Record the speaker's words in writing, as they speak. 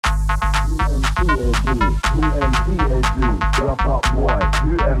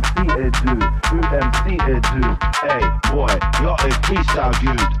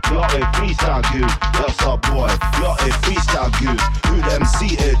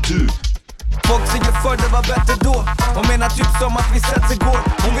Folk säger för det var bättre då. Hon menar typ som att vi sätts igår.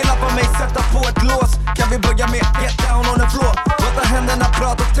 Hon vill lappa mig, sätta på ett lås. Kan vi börja med get down on the floor? Låta händerna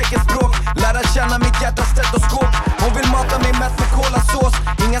prata och teckenspråk. Lära känna mitt hjärtas stetoskop. Hon vill mata mig mätt med kolasås.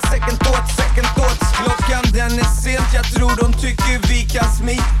 Inga second thoughts. Klockan den är sent, jag tror de tycker vi kan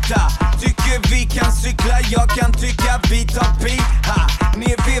smita. Tycker vi kan cykla, jag kan tycka vi tar piha.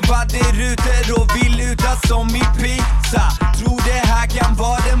 Nervevade rutor och vi lutar som i pizza. Tror det här kan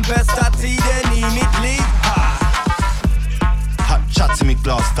vara den bästa tiden i mitt liv. Hot shots i mitt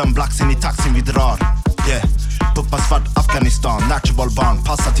glas, 5 blacks in i taxin vi drar. Yeah, puppa svart Afghanistan, natural barn,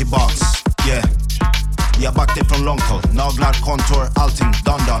 passa tillbaks. Yeah, jag backade från långt håll, naglar, kontor, allting,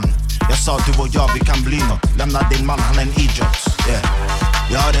 done. Jag sa du och jag, vi kan bli något. Lämna din man, han är en idiot. Yeah.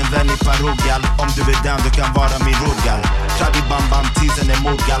 Jag har en vän i Farugal. Om du är den, du kan vara min rugal. Krabbi bam, tisen är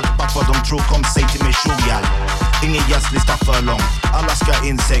morgal. Back vad de tror, kom, säg till mig shugal. Ingen gästlista för lång. Alla ska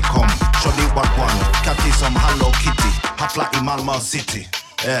in, säg kom. Shorty wagwan, Katti som Hello Kitty. Haffla i Malmö city.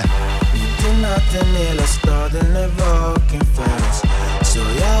 Yeah. Mitt i natten, hela staden är vaken för oss. Så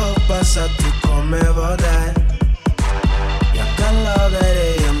jag hoppas att du kommer vara där. Jag kan laga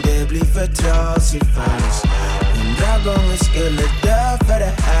dig om det blir för trasigt för oss. 100 gånger skulle dö för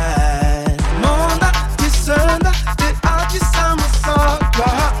det här. Måndag till söndag, det är alltid samma sak. Jag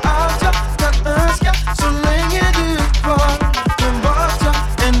har allt jag kan önska så länge du är kvar. Men vart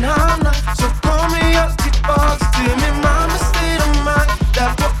jag än hamnar så kommer jag tillbaks till min mammas sida och mig.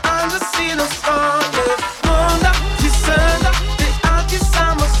 Där på andra sidan stan. Måndag till söndag, det är alltid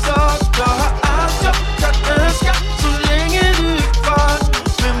samma sak. Jag har allt jag kan önska så länge du är kvar.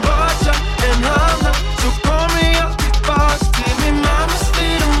 Men vart jag än hamnar så kommer jag tillbaks till min mammas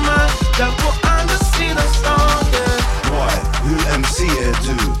sida och mig. Där på andra sidan stan. Boy, hur MC är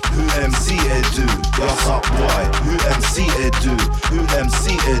du? Hur MC är du? Jag sa boy, hur MC är du? Hur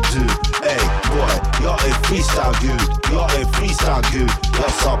MC är du? Ey boy, jag är freestyle-gud. Jag är freestyle-gud.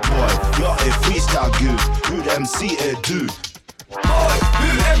 Jag sa boy, jag är freestyle-gud. Hur MC är du? Boy,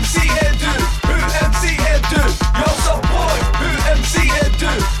 hur MC är du? Hur MC är du? Jag sa boy, hur MC är du?